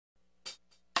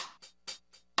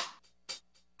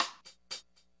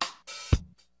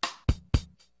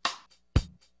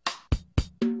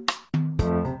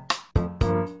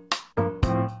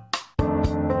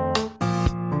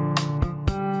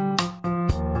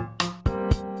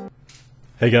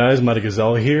Hey guys, Mighty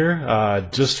Gazelle here.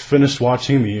 Just finished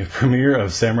watching the premiere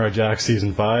of Samurai Jack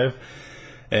Season 5,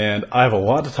 and I have a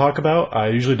lot to talk about. I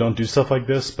usually don't do stuff like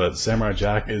this, but Samurai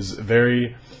Jack is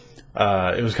very...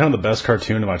 it was kind of the best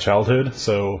cartoon of my childhood,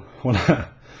 so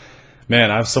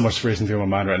man, I have so much racing through my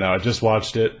mind right now. I just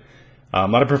watched it. I'm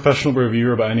not a professional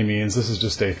reviewer by any means. This is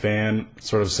just a fan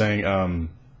sort of saying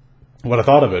what I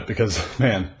thought of it, because,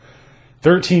 man,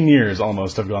 13 years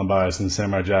almost have gone by since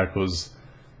Samurai Jack was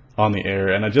on the air,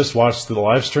 and I just watched the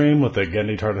live stream with the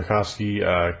Genndy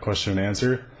Tartakovsky question and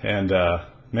answer, and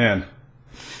man,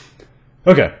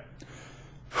 okay,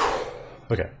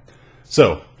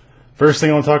 so first thing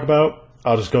I want to talk about,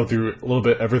 I'll just go through a little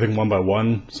bit everything one by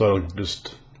one, so I'll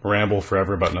just ramble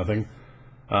forever about nothing.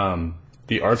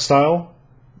 The art style,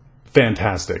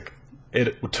 fantastic.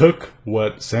 It took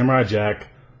what Samurai Jack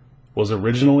was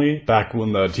originally, back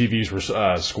when the TVs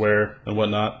were square and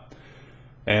whatnot,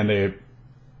 and they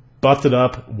buffed it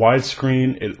up,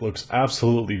 widescreen. It looks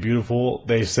absolutely beautiful.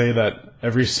 They say that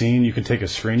every scene you can take a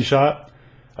screenshot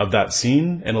of that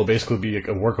scene and it'll basically be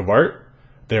a work of art.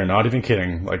 They're not even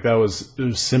kidding. Like, it was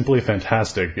simply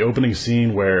fantastic. The opening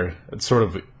scene where it's sort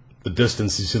of the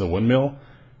distance, you see the windmill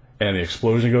and the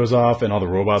explosion goes off and all the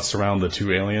robots surround the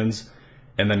two aliens,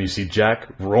 and then you see Jack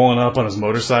rolling up on his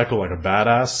motorcycle like a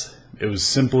badass. It was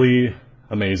simply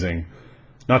amazing.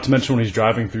 Not to mention when he's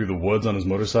driving through the woods on his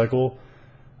motorcycle.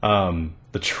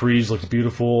 The trees looked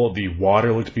beautiful, the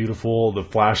water looked beautiful, the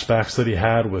flashbacks that he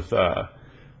had with the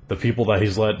people that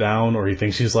he's let down, or he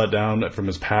thinks he's let down from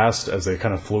his past, as they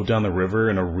kind of float down the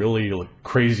river in a really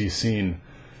crazy scene.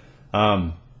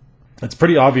 It's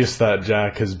pretty obvious that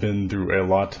Jack has been through a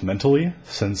lot mentally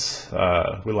since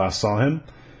we last saw him.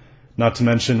 Not to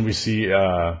mention we see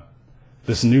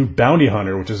this new bounty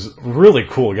hunter, which is a really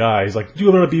cool guy. He's like, do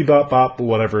a little bebop bop,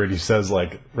 whatever, and he says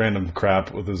like random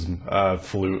crap with his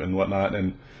flute and whatnot,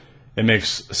 and it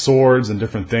makes swords and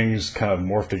different things kind of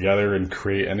morph together and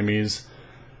create enemies.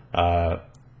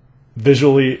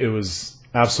 Visually, it was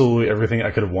absolutely everything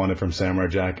I could have wanted from Samurai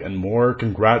Jack and more.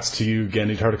 Congrats to you,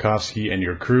 Genndy Tartakovsky, and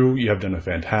your crew. You have done a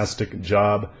fantastic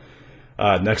job.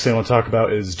 Next thing I want to talk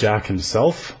about is Jack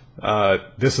himself.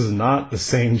 This is not the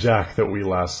same Jack that we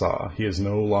last saw. He is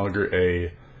no longer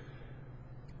a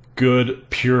good,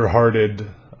 pure-hearted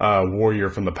warrior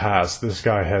from the past. This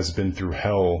guy has been through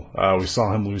hell. We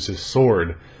saw him lose his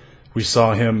sword. We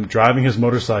saw him driving his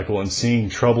motorcycle and seeing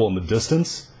trouble in the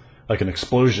distance, like an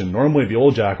explosion. Normally, the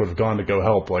old Jack would have gone to go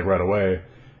help, like, right away.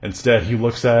 Instead, he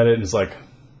looks at it and is like,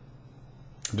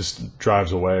 just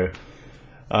drives away.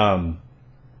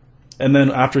 And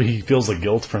then after he feels the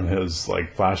guilt from his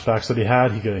like flashbacks that he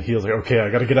had, he was like, okay,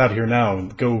 I got to get out of here now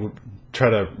and go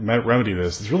try to remedy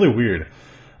this. It's really weird.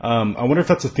 I wonder if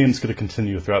that's a theme that's going to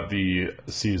continue throughout the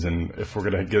season, if we're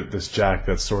going to get this Jack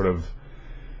that's sort of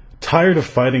tired of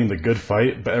fighting the good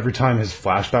fight, but every time his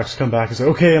flashbacks come back, he's like,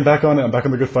 okay, I'm back on it, I'm back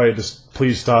on the good fight, just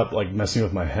please stop like messing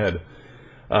with my head.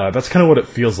 That's kind of what it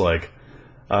feels like.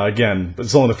 Again,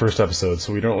 it's only the first episode,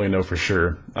 so we don't really know for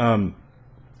sure.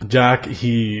 Jack,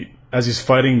 as he's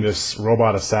fighting this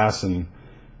robot assassin,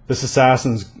 this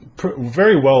assassin's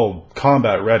very well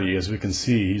combat ready, as we can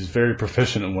see. He's very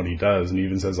proficient in what he does, and he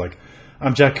even says like,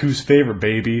 I'm Jakku's favorite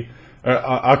baby, or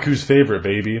Aku's favorite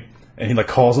baby, and he like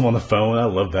calls him on the phone. I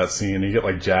love that scene. And you get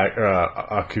like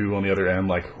Aku on the other end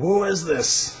like, who is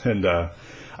this? And I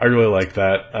really like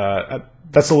that.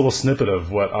 That's a little snippet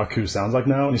of what Aku sounds like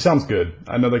now, and he sounds good.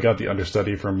 I know they got the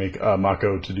understudy from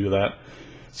Mako to do that,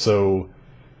 so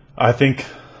I think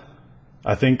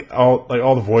all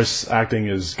the voice acting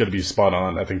is going to be spot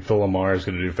on. I think Phil LaMarr is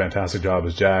going to do a fantastic job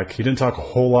as Jack. He didn't talk a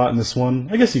whole lot in this one.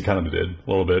 I guess he kind of did a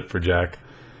little bit for Jack.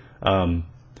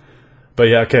 But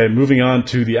yeah, okay, moving on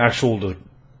to the actual...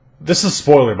 This is a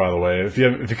spoiler, by the way. If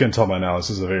you couldn't tell by now, this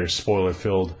is a very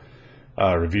spoiler-filled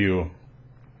review.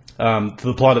 To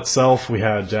the plot itself, we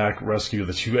had Jack rescue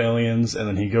the two aliens, and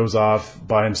then he goes off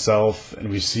by himself, and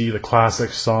we see the classic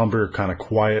somber, kind of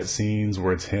quiet scenes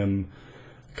where it's him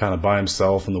kind of by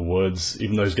himself in the woods,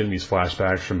 even though he's getting these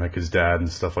flashbacks from like his dad and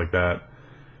stuff like that.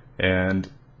 And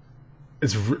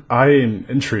I am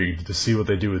intrigued to see what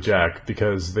they do with Jack,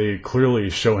 because they clearly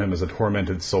show him as a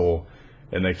tormented soul,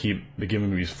 and they giving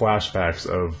him these flashbacks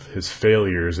of his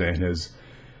failures and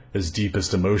his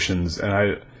deepest emotions.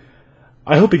 And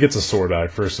I hope he gets a sword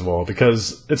back, first of all,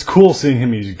 because it's cool seeing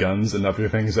him use guns and other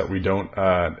things that we don't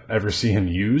ever see him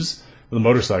use. The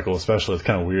motorcycle especially, it's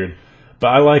kind of weird.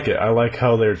 But I like it. I like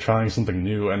how they're trying something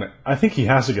new, and I think he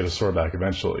has to get a sword back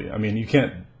eventually. I mean, you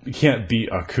can't beat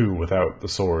Aku without the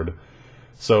sword.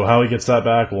 So how he gets that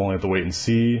back, we'll only have to wait and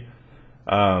see.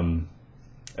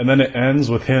 And then it ends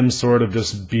with him sort of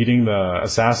just beating the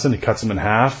assassin. He cuts him in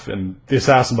half. And the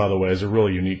assassin, by the way, is a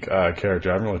really unique character.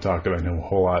 I haven't really talked about him a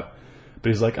whole lot. But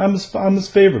he's like, I'm his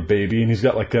favorite baby. And he's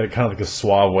got like kind of like a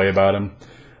suave way about him.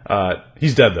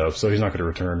 He's dead, though, so he's not going to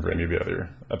return for any of the other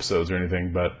episodes or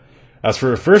anything. But as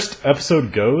for first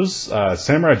episode goes,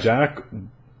 Samurai Jack,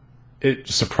 it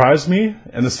surprised me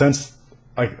in the sense,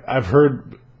 I've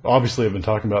heard, obviously I've been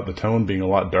talking about the tone being a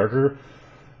lot darker.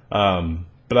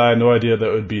 But I had no idea that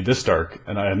it would be this dark,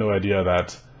 and I had no idea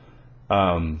that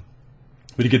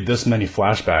we'd get this many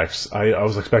flashbacks. I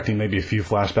was expecting maybe a few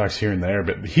flashbacks here and there,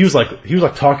 but he was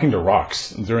like talking to rocks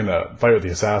during the fight with the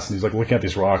assassin. He's like looking at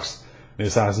these rocks, and the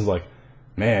assassin's like,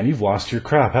 "Man, you've lost your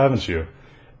crap, haven't you?"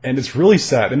 And it's really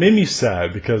sad. It made me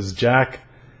sad because Jack,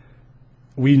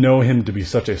 we know him to be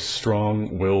such a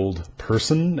strong-willed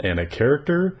person and a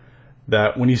character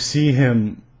that when you see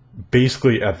him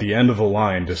basically at the end of the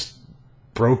line just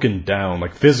broken down,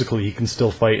 like physically he can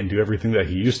still fight and do everything that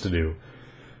he used to do,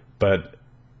 but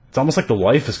it's almost like the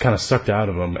life is kind of sucked out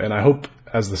of him. And I hope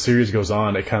as the series goes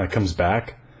on it kind of comes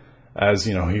back, as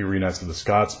he reunites with the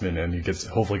Scotsman and he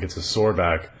hopefully gets his sword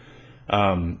back.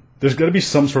 There's got to be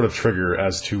some sort of trigger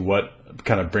as to what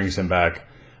kind of brings him back.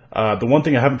 The one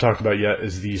thing I haven't talked about yet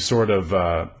is the sort of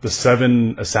the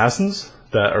 7 assassins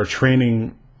that are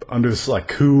training under this like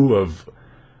coup of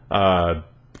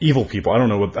evil people. I don't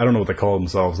know what they call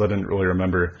themselves. I didn't really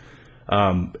remember.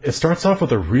 It starts off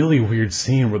with a really weird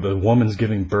scene where the woman's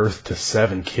giving birth to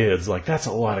 7 kids. Like, that's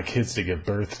a lot of kids to give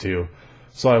birth to.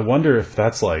 So I wonder if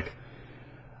that's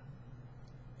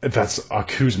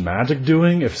Aku's magic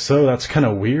doing. If so, that's kind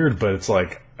of weird, but it's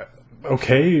like,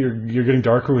 okay, you're getting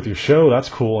darker with your show. That's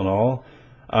cool and all.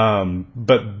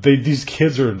 But these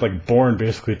kids are like born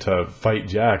basically to fight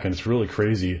Jack, and it's really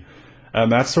crazy. And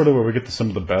that's sort of where we get to some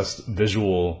of the best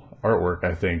visual artwork,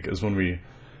 I think, is when we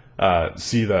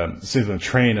see them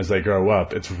train as they grow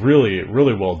up. It's really,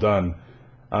 really well done.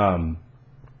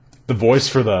 The voice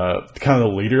for the kind of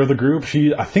the leader of the group,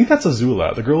 I think that's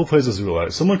Azula, the girl who plays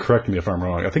Azula. Someone correct me if I'm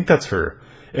wrong. I think that's her.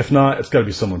 If not, it's got to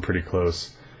be someone pretty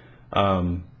close.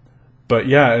 But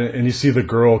yeah, and you see the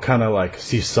girl kind of like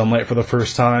see sunlight for the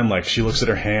first time. Like, she looks at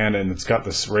her hand and it's got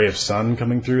this ray of sun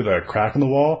coming through the crack in the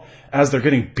wall as they're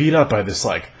getting beat up by this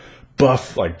like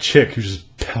buff like chick who's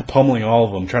just pummeling all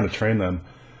of them, trying to train them.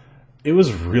 It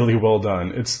was really well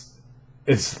done. It's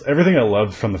everything I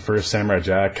loved from the first Samurai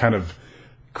Jack, kind of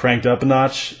cranked up a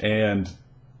notch, and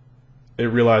it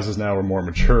realizes now we're more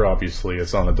mature. Obviously,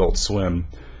 it's on Adult Swim,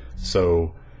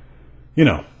 so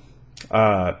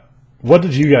what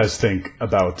did you guys think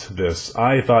about this?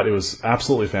 I thought it was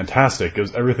absolutely fantastic. It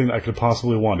was everything that I could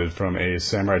possibly wanted from a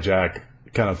Samurai Jack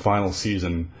kind of final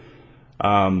season.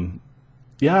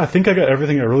 Yeah, I think I got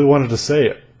everything I really wanted to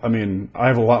say. I mean, I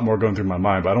have a lot more going through my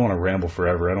mind, but I don't want to ramble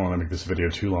forever. I don't want to make this video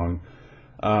too long.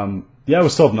 Yeah, we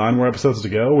still have 9 more episodes to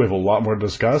go. We have a lot more to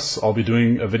discuss. I'll be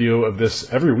doing a video of this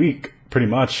every week, pretty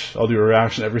much. I'll do a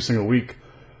reaction every single week,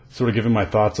 sort of giving my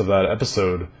thoughts of that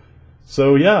episode.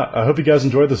 So yeah, I hope you guys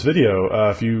enjoyed this video.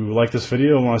 If you like this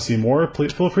video and want to see more,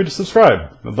 please feel free to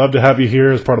subscribe. I'd love to have you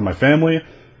here as part of my family,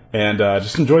 and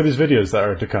just enjoy these videos that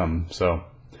are to come. So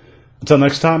until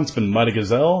next time, it's been Mighty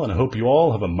Gazelle, and I hope you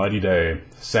all have a mighty day.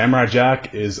 Samurai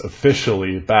Jack is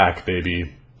officially back,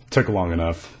 baby. Took long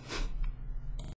enough.